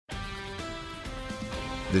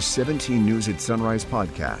The 17 News at Sunrise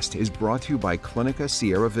podcast is brought to you by Clinica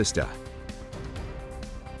Sierra Vista.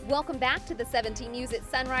 Welcome back to the 17 News at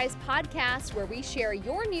Sunrise podcast, where we share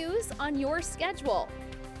your news on your schedule.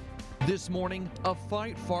 This morning, a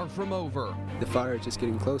fight far from over. The fire is just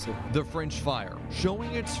getting closer. The French fire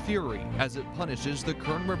showing its fury as it punishes the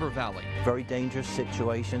Kern River Valley. Very dangerous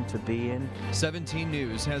situation to be in. 17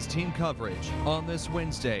 News has team coverage on this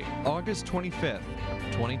Wednesday, August 25th,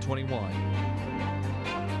 2021.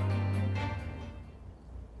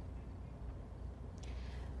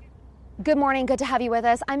 Good morning. Good to have you with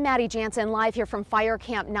us. I'm Maddie Jansen, live here from Fire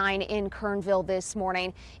Camp 9 in Kernville this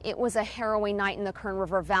morning. It was a harrowing night in the Kern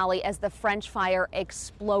River Valley as the French fire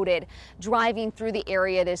exploded. Driving through the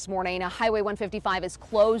area this morning, Highway 155 is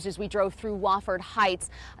closed as we drove through Wofford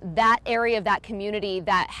Heights. That area of that community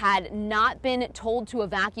that had not been told to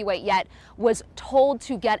evacuate yet was told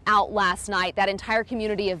to get out last night. That entire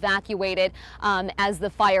community evacuated as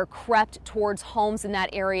the fire crept towards homes in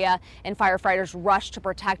that area, and firefighters rushed to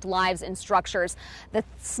protect lives and structures. The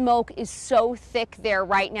smoke is so thick there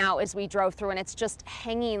right now as we drove through, and it's just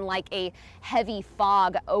hanging like a heavy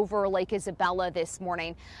fog over Lake Isabella this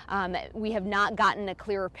morning. We have not gotten a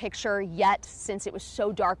clearer picture yet, since it was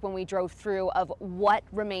so dark when we drove through, of what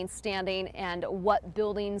remains standing and what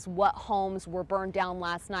buildings, what homes were burned down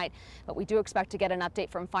last night. But we do expect to get an update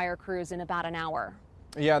from fire crews in about an hour.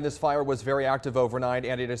 Yeah, this fire was very active overnight,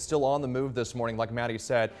 and it is still on the move this morning, like Maddie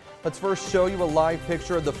said. Let's first show you a live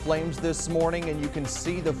picture of the flames this morning, and you can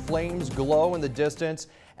see the flames glow in the distance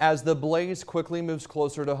as the blaze quickly moves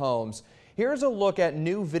closer to homes. Here's a look at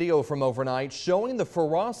new video from overnight showing the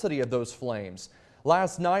ferocity of those flames.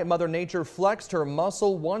 Last night, Mother Nature flexed her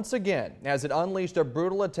muscle once again as it unleashed a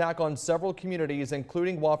brutal attack on several communities,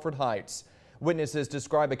 including Wofford Heights. Witnesses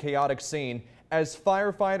describe a chaotic scene as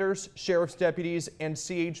firefighters, sheriff's deputies, and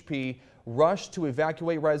CHP rushed to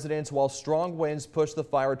evacuate residents while strong winds pushed the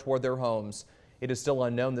fire toward their homes. It is still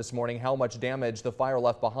unknown this morning how much damage the fire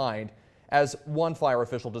left behind. As one fire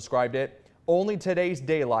official described it, only today's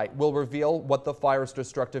daylight will reveal what the fire's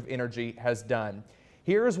destructive energy has done.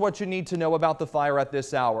 Here's what you need to know about the fire at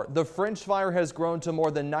this hour. The French fire has grown to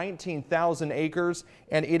more than 19,000 acres,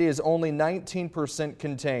 and it is only 19%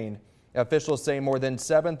 contained. Officials say more than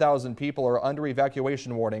 7,000 people are under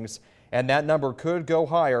evacuation warnings, and that number could go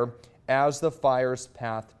higher as the fire's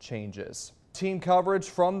path changes. Team coverage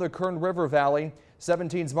from the Kern River Valley.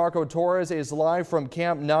 17's Marco Torres is live from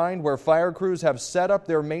Camp 9, where fire crews have set up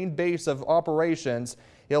their main base of operations.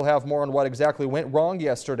 He'll have more on what exactly went wrong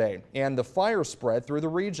yesterday and the fire spread through the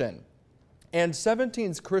region. And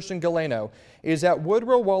 17's Christian Galeno is at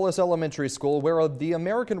Woodrow Wallace Elementary School, where the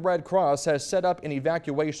American Red Cross has set up an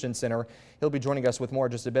evacuation center. He'll be joining us with more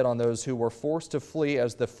in just a bit on those who were forced to flee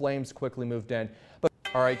as the flames quickly moved in.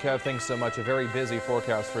 All right, Kev, thanks so much. A very busy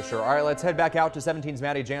forecast for sure. All right, let's head back out to 17's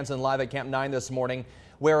Maddie Jansen live at Camp 9 this morning,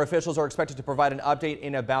 where officials are expected to provide an update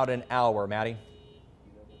in about an hour. Maddie?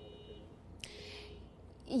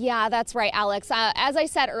 Yeah, that's right, Alex. As I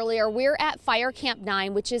said earlier, we're at Fire Camp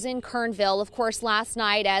 9, which is in Kernville. Of course, last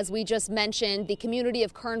night, as we just mentioned, the community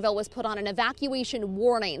of Kernville was put on an evacuation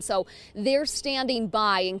warning. So they're standing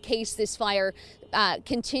by in case this fire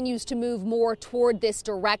continues to move more toward this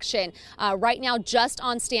direction. Right now, just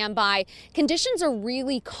on standby. Conditions are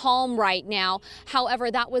really calm right now.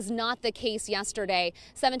 However, that was not the case yesterday.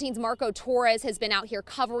 17's Marco Torres has been out here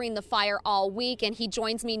covering the fire all week, and he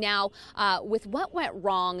joins me now with what went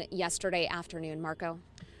wrong yesterday afternoon. Marco.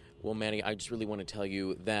 Well, Manny, I just really want to tell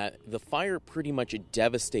you that the fire pretty much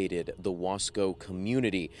devastated the Wasco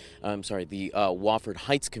community. The Wofford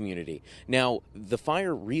Heights community. Now, the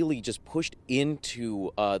fire really just pushed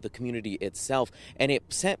into the community itself, and it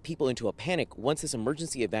sent people into a panic once this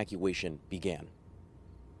emergency evacuation began.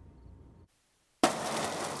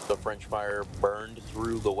 The French fire burned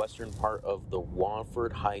through the western part of the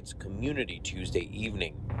Wofford Heights community Tuesday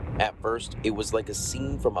evening. At first, it was like a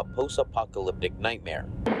scene from a post-apocalyptic nightmare.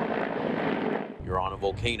 You're on a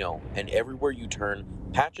volcano, and everywhere you turn,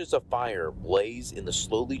 patches of fire blaze in the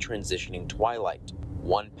slowly transitioning twilight.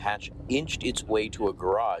 One patch inched its way to a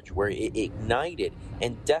garage where it ignited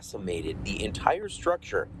and decimated the entire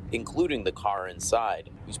structure, including the car inside.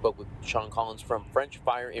 We spoke with Sean Collins from French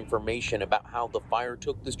Fire Information about how the fire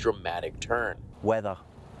took this dramatic turn. Weather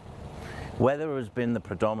has been the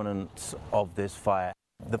predominance of this fire.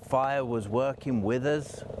 The fire was working with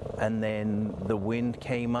us, and then the wind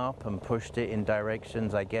came up and pushed it in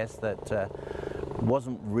directions, I guess, that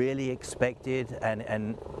wasn't really expected.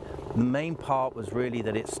 And the main part was really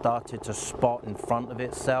that it started to spot in front of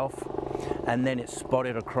itself, and then it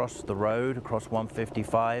spotted across the road, across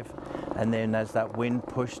 155. And then as that wind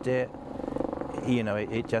pushed it, you know,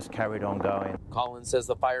 it just carried on going. Collins says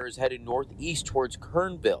the fire is headed northeast towards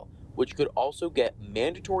Kernville, which could also get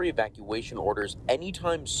mandatory evacuation orders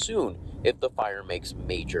anytime soon if the fire makes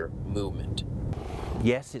major movement.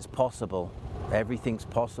 Yes, it's possible. Everything's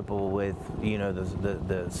possible with, you know,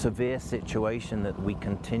 the severe situation that we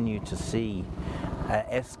continue to see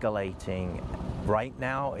escalating. Right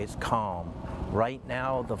now, it's calm. Right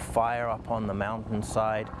now, the fire up on the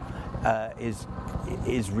mountainside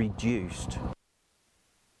is reduced.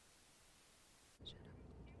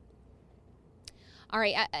 All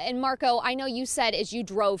right, and Marco, I know you said as you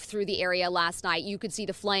drove through the area last night, you could see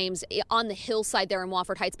the flames on the hillside there in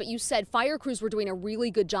Wofford Heights, but you said fire crews were doing a really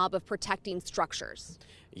good job of protecting structures.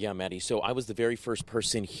 Yeah, Maddie. So I was the very first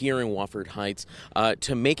person here in Wofford Heights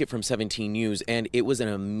to make it from 17 News, and it was an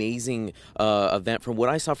amazing event. From what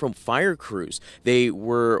I saw from fire crews, they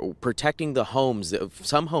were protecting the homes.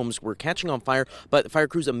 Some homes were catching on fire, but the fire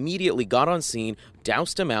crews immediately got on scene,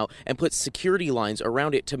 doused them out, and put security lines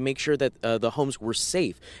around it to make sure that the homes were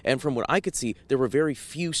safe. And from what I could see, there were very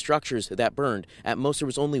few structures that burned. At most, there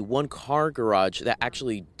was only one car garage that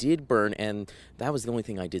actually did burn, and that was the only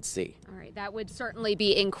thing I did see. All right, that would certainly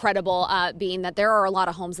be incredible, being that there are a lot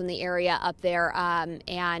of homes in the area up there,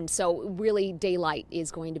 and so really daylight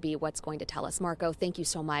is going to be what's going to tell us. Marco, thank you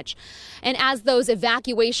so much. And as those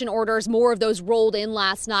evacuation orders, more of those rolled in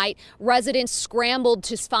last night, residents scrambled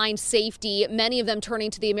to find safety, many of them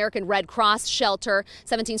turning to the American Red Cross shelter.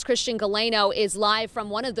 17's Christian Galeno is live from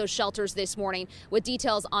one of those shelters this morning with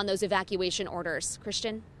details on those evacuation orders.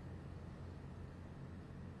 Christian?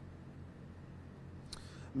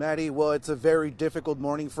 Maddie, well, it's a very difficult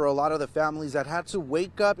morning for a lot of the families that had to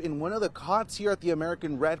wake up in one of the cots here at the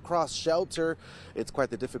American Red Cross shelter. It's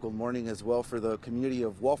quite the difficult morning as well for the community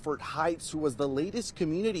of Wofford Heights, who was the latest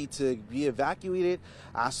community to be evacuated,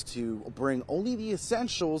 asked to bring only the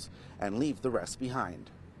essentials and leave the rest behind.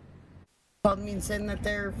 Called me and said that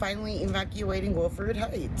they're finally evacuating Wofford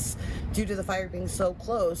Heights due to the fire being so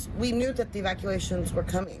close. We knew that the evacuations were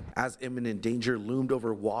coming. As imminent danger loomed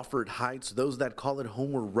over Wofford Heights, those that call it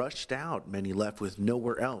home were rushed out. Many left with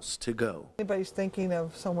nowhere else to go. Anybody's thinking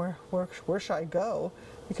of somewhere, where should I go?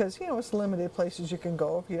 Because, you know, it's limited places you can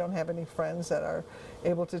go if you don't have any friends that are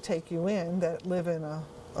able to take you in, that live in a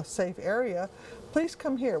safe area. Please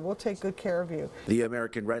come here. We'll take good care of you. The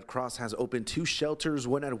American Red Cross has opened 2 shelters,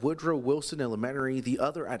 one at Woodrow Wilson Elementary, the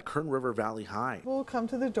other at Kern River Valley High. We'll come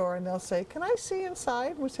to the door and they'll say, "Can I see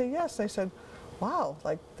inside?" We say, "Yes." They said, "Wow,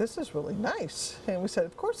 like this is really nice." And we said,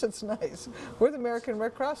 "Of course it's nice. We're the American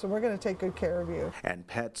Red Cross and we're going to take good care of you." And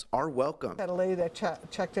pets are welcome. I had a lady that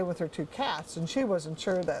checked in with her 2 cats and she wasn't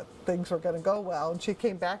sure that things were going to go well. And she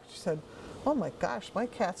came back and she said, "Oh my gosh, my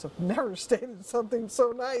cats have never stayed in something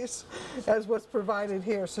so nice as what's provided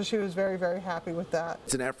here." So she was very, very happy with that.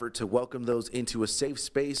 It's an effort to welcome those into a safe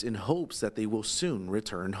space in hopes that they will soon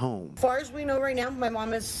return home. As far as we know right now, my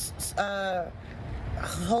mom is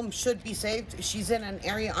home should be saved. She's in an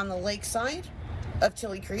area on the lakeside of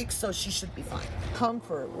Tilly Creek, so she should be fine.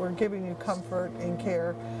 Comfort. We're giving you comfort and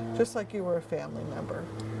care just like you were a family member.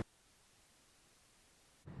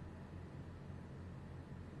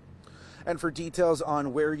 And for details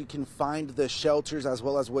on where you can find the shelters, as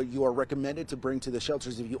well as what you are recommended to bring to the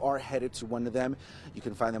shelters if you are headed to one of them, you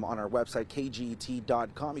can find them on our website,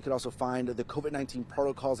 kget.com. You can also find the COVID-19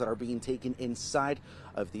 protocols that are being taken inside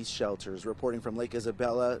of these shelters. Reporting from Lake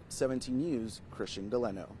Isabella, 17 News, Christian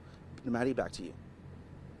Galeno. Maddie, back to you.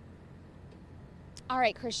 All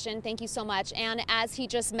right, Christian, thank you so much. And as he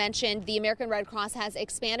just mentioned, the American Red Cross has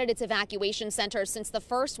expanded its evacuation center since the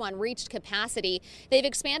first one reached capacity. They've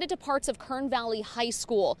expanded to parts of Kern Valley High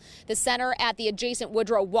School. The center at the adjacent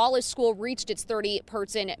Woodrow Wallace School reached its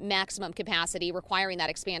 30-person maximum capacity, requiring that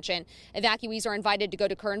expansion. Evacuees are invited to go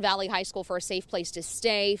to Kern Valley High School for a safe place to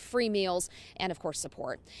stay, free meals, and of course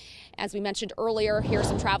support. As we mentioned earlier, here are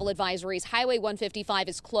some travel advisories. Highway 155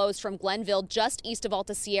 is closed from Glenville just east of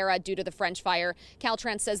Alta Sierra due to the French fire.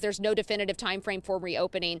 Caltrans says there's no definitive time frame for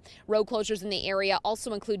reopening. Road closures in the area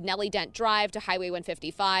also include Nellie Dent Drive to Highway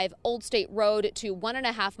 155, Old State Road to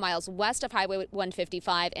 1.5 miles west of Highway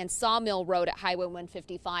 155, and Sawmill Road at Highway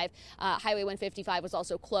 155. Highway 155 was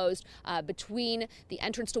also closed between the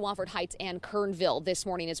entrance to Wofford Heights and Kernville this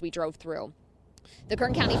morning as we drove through. The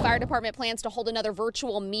Kern County Fire Department plans to hold another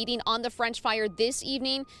virtual meeting on the French fire this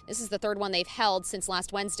evening. This is the third one they've held since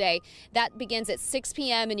last Wednesday. That begins at 6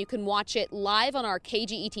 p.m. and you can watch it live on our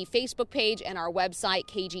KGET Facebook page and our website,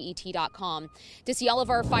 kget.com. To see all of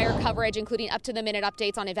our fire coverage, including up-to-the-minute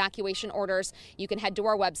updates on evacuation orders, you can head to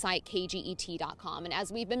our website, kget.com. And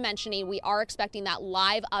as we've been mentioning, we are expecting that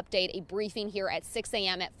live update, a briefing here at 6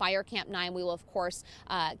 a.m. at Fire Camp 9. We will, of course,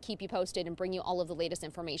 keep you posted and bring you all of the latest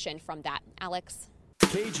information from that. Alex?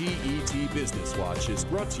 KGET Business Watch is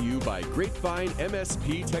brought to you by Grapevine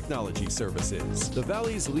MSP Technology Services, the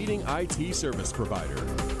Valley's leading IT service provider.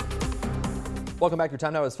 Welcome back. Your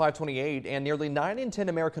time now is 5:28, and nearly 9 in 10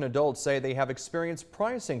 American adults say they have experienced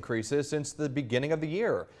price increases since the beginning of the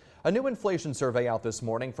year. A new inflation survey out this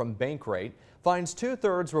morning from Bankrate finds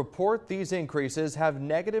 2/3 report these increases have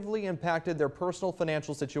negatively impacted their personal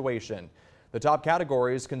financial situation. The top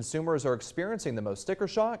categories consumers are experiencing the most: sticker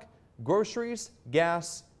shock, groceries,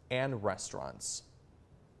 gas, and restaurants.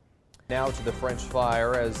 Now to the French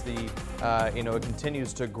fire as it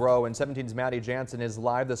continues to grow, and 17's Maddie Jansen is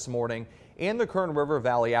live this morning in the Kern River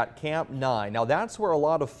Valley at Camp 9. Now that's where a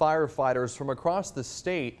lot of firefighters from across the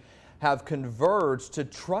state have converged to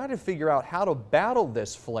try to figure out how to battle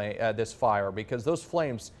this fire, because those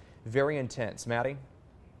flames very intense. Maddie?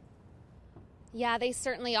 Yeah, they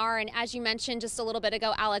certainly are. And as you mentioned just a little bit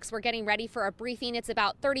ago, Alex, we're getting ready for a briefing. It's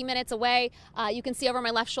about 30 minutes away. You can see over my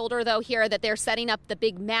left shoulder, though, here that they're setting up the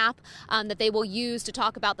big map that they will use to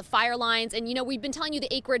talk about the fire lines. And, you know, we've been telling you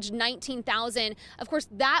the acreage, 19,000. Of course,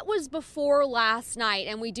 that was before last night.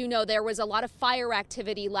 And we do know there was a lot of fire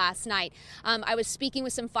activity last night. I was speaking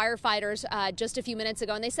with some firefighters just a few minutes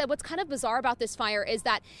ago, and they said what's kind of bizarre about this fire is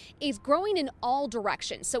that it's growing in all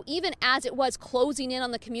directions. So even as it was closing in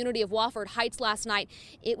on the community of Wofford Heights last night,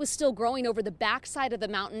 it was still growing over the backside of the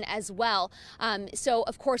mountain as well. So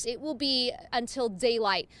of course it will be until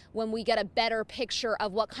daylight when we get a better picture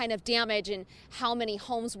of what kind of damage and how many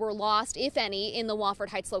homes were lost, if any, in the Wofford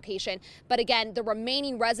Heights location. But again, the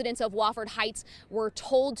remaining residents of Wofford Heights were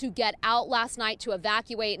told to get out last night to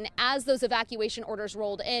evacuate, and as those evacuation orders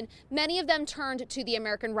rolled in, many of them turned to the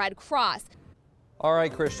American Red Cross. All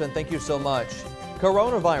right, Christian, thank you so much.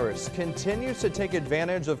 Coronavirus continues to take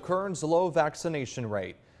advantage of Kern's low vaccination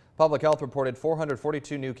rate. Public Health reported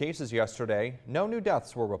 442 new cases yesterday. No new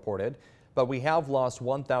deaths were reported, but we have lost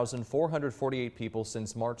 1,448 people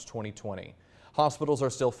since March 2020. Hospitals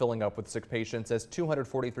are still filling up with sick patients as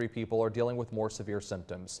 243 people are dealing with more severe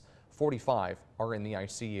symptoms. 45 are in the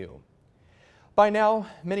ICU. By now,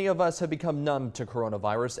 many of us have become numb to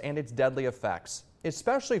coronavirus and its deadly effects,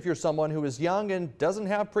 especially if you're someone who is young and doesn't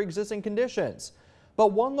have pre-existing conditions.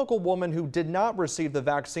 But one local woman who did not receive the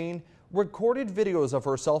vaccine recorded videos of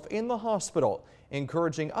herself in the hospital,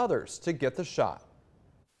 encouraging others to get the shot.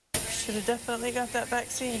 Should have definitely got that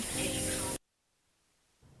vaccine.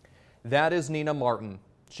 That is Nina Martin.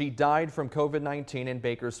 She died from COVID-19 in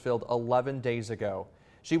Bakersfield 11 days ago.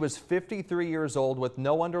 She was 53 years old with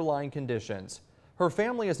no underlying conditions. Her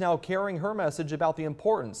family is now carrying her message about the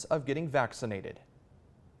importance of getting vaccinated.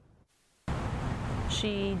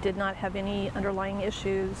 She did not have any underlying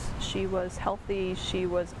issues. She was healthy. She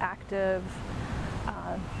was active.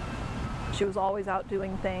 She was always out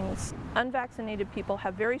doing things. Unvaccinated people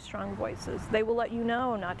have very strong voices. They will let you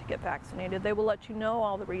know not to get vaccinated. They will let you know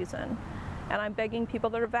all the reason. And I'm begging people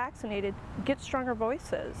that are vaccinated, get stronger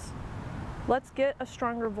voices. Let's get a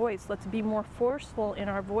stronger voice. Let's be more forceful in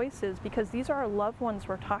our voices, because these are our loved ones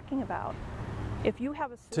we're talking about. If you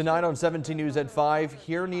have a Tonight on 17 News at 5,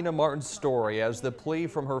 hear Nina Martin's story as the plea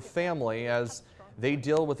from her family as they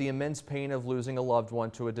deal with the immense pain of losing a loved one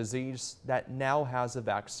to a disease that now has a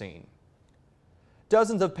vaccine.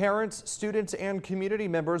 Dozens of parents, students, and community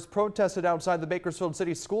members protested outside the Bakersfield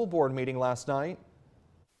City School Board meeting last night.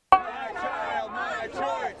 My child, my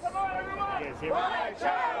choice. Come on, everyone. My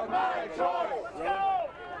child, my choice.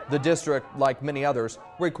 The district, like many others,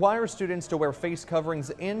 requires students to wear face coverings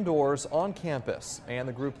indoors on campus, and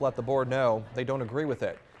the group let the board know they don't agree with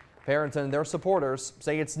it. Parents and their supporters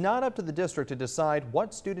say it's not up to the district to decide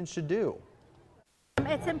what students should do.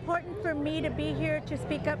 It's important for me to be here to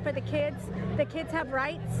speak up for the kids. The kids have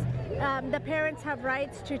rights. The parents have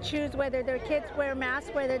rights to choose whether their kids wear masks,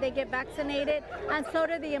 whether they get vaccinated, and so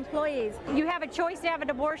do the employees. You have a choice to have an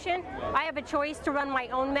abortion. I have a choice to run my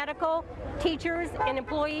own medical. Teachers and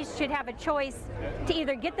employees should have a choice to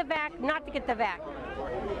either get the vac, not to get the vac.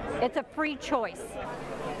 It's a free choice.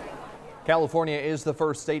 California is the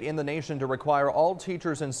first state in the nation to require all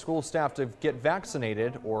teachers and school staff to get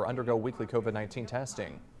vaccinated or undergo weekly COVID-19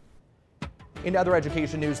 testing. In other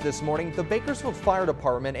education news this morning, the Bakersfield Fire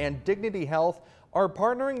Department and Dignity Health are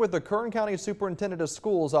partnering with the Kern County Superintendent of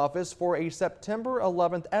Schools office for a September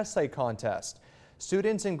 11th essay contest.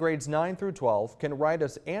 Students in grades 9 through 12 can write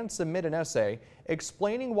and submit an essay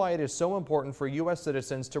explaining why it is so important for U.S.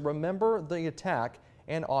 citizens to remember the attack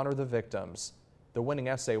and honor the victims. The winning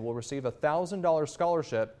essay will receive a $1,000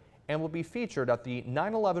 scholarship and will be featured at the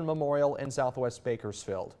 9/11 Memorial in Southwest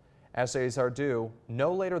Bakersfield. Essays are due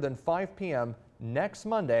no later than 5 p.m. next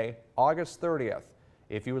Monday, August 30th.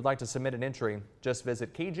 If you would like to submit an entry, just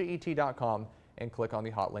visit kget.com and click on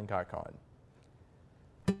the hot link icon.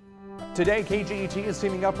 Today, KGET is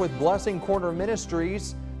teaming up with Blessing Corner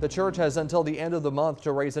Ministries. The church has until the end of the month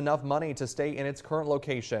to raise enough money to stay in its current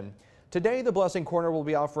location. Today, the Blessing Corner will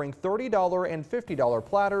be offering $30 and $50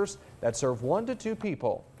 platters that serve 1 to 2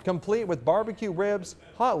 people, complete with barbecue ribs,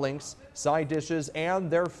 hot links, side dishes,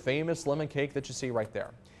 and their famous lemon cake that you see right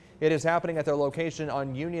there. It is happening at their location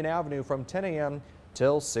on Union Avenue from 10 a.m.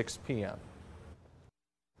 till 6 p.m.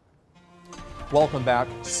 Welcome back.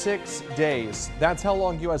 6 days. That's how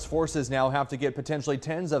long U.S. forces now have to get potentially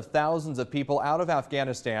tens of thousands of people out of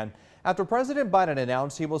Afghanistan after President Biden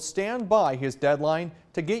announced he will stand by his deadline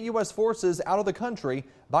to get U.S. forces out of the country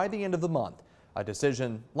by the end of the month. A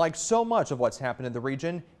decision, like so much of what's happened in the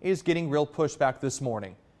region, is getting real pushback this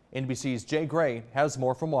morning. NBC's Jay Gray has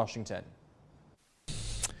more from Washington.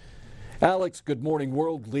 Alex, good morning.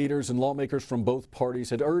 World leaders and lawmakers from both parties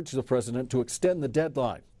had urged the president to extend the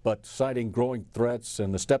deadline. But citing growing threats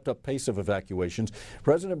and the stepped-up pace of evacuations,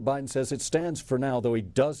 President Biden says it stands for now, though he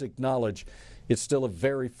does acknowledge it's still a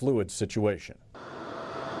very fluid situation.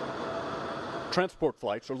 Transport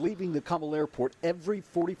flights are leaving the Kabul airport every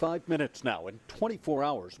 45 minutes now. In 24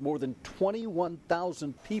 hours, more than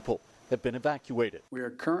 21,000 people have been evacuated. We are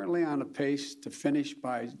currently on a pace to finish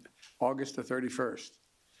by August the 31st.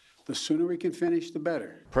 The sooner we can finish, the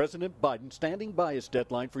better. President Biden standing by his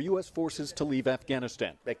deadline for U.S. forces to leave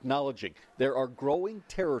Afghanistan, acknowledging there are growing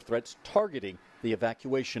terror threats targeting the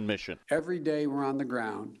evacuation mission. Every day we're on the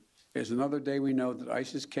ground is another day we know that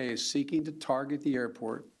ISIS-K is seeking to target the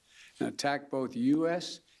airport and attack both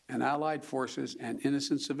U.S. and allied forces and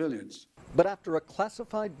innocent civilians. But after a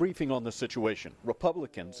classified briefing on the situation,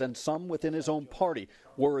 Republicans and some within his own party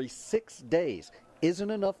worry 6 days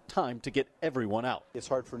isn't enough time to get everyone out. It's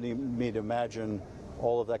hard for me to imagine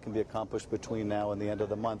all of that can be accomplished between now and the end of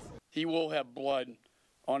the month. He will have blood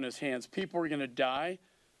on his hands. People are going to die,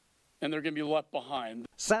 and they're going to be left behind.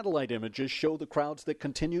 Satellite images show the crowds that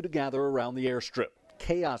continue to gather around the airstrip.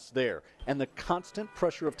 Chaos there, and the constant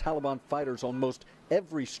pressure of Taliban fighters on most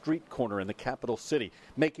every street corner in the capital city,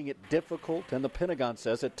 making it difficult, and the Pentagon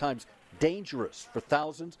says at times dangerous for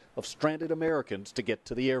thousands of stranded Americans to get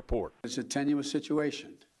to the airport. It's a tenuous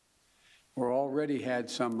situation. We're already had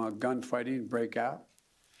some gunfighting break out.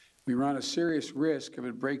 We run a serious risk of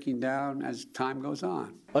it breaking down as time goes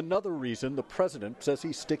on. Another reason the president says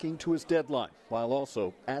he's sticking to his deadline, while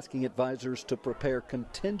also asking advisors to prepare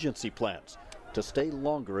contingency plans to stay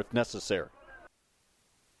longer if necessary.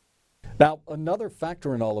 Now, another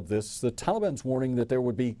factor in all of this, the Taliban's warning that there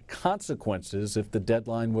would be consequences if the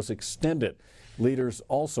deadline was extended. Leaders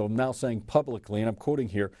also now saying publicly, and I'm quoting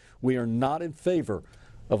here, "We are not in favor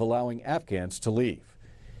of allowing Afghans to leave."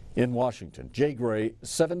 In Washington, Jay Gray,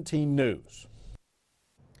 17 News.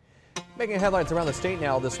 Making headlines around the state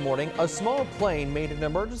now this morning, a small plane made an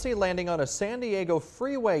emergency landing on a San Diego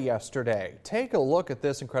freeway yesterday. Take a look at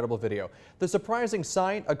this incredible video. The surprising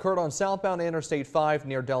sight occurred on southbound Interstate 5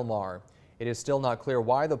 near Del Mar. It is still not clear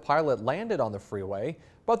why the pilot landed on the freeway,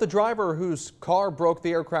 but the driver whose car broke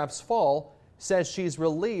the aircraft's fall says she's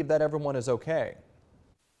relieved that everyone is okay.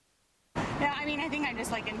 Yeah, I mean, I think I'm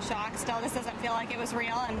just like in shock still. This doesn't feel like it was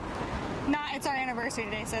real, and it's our anniversary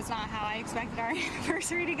today, so it's not how I expected our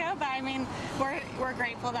anniversary to go, but I mean, we're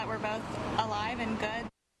grateful that we're both alive and good.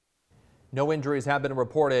 No injuries have been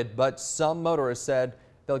reported, but some motorists said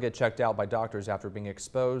they'll get checked out by doctors after being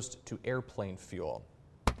exposed to airplane fuel.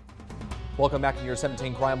 Welcome back to your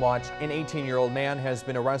 17 Crime Watch. An 18-year-old man has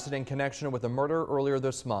been arrested in connection with a murder earlier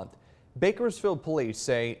this month. Bakersfield police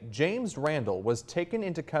say James Randall was taken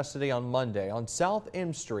into custody on Monday on South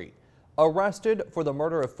M Street, arrested for the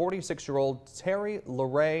murder of 46-year-old Terry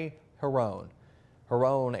Tolliver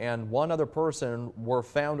Harone and one other person were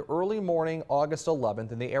found early morning August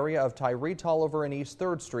 11th in the area of Tyree Tolliver and East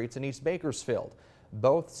 3rd Streets in East Bakersfield,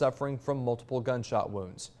 both suffering from multiple gunshot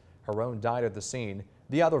wounds. Harone died at the scene.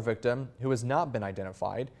 The other victim, who has not been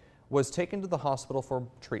identified, was taken to the hospital for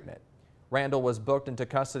treatment. Randall was booked into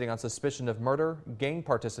custody on suspicion of murder, gang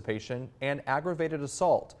participation, and aggravated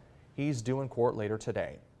assault. He's due in court later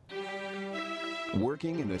today.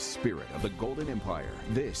 Working in the spirit of the Golden Empire,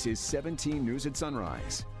 this is 17 News at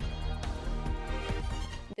Sunrise.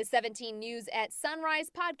 The 17 News at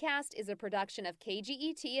Sunrise podcast is a production of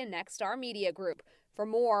KGET and Nexstar Media Group. For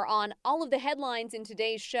more on all of the headlines in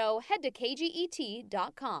today's show, head to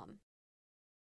kget.com.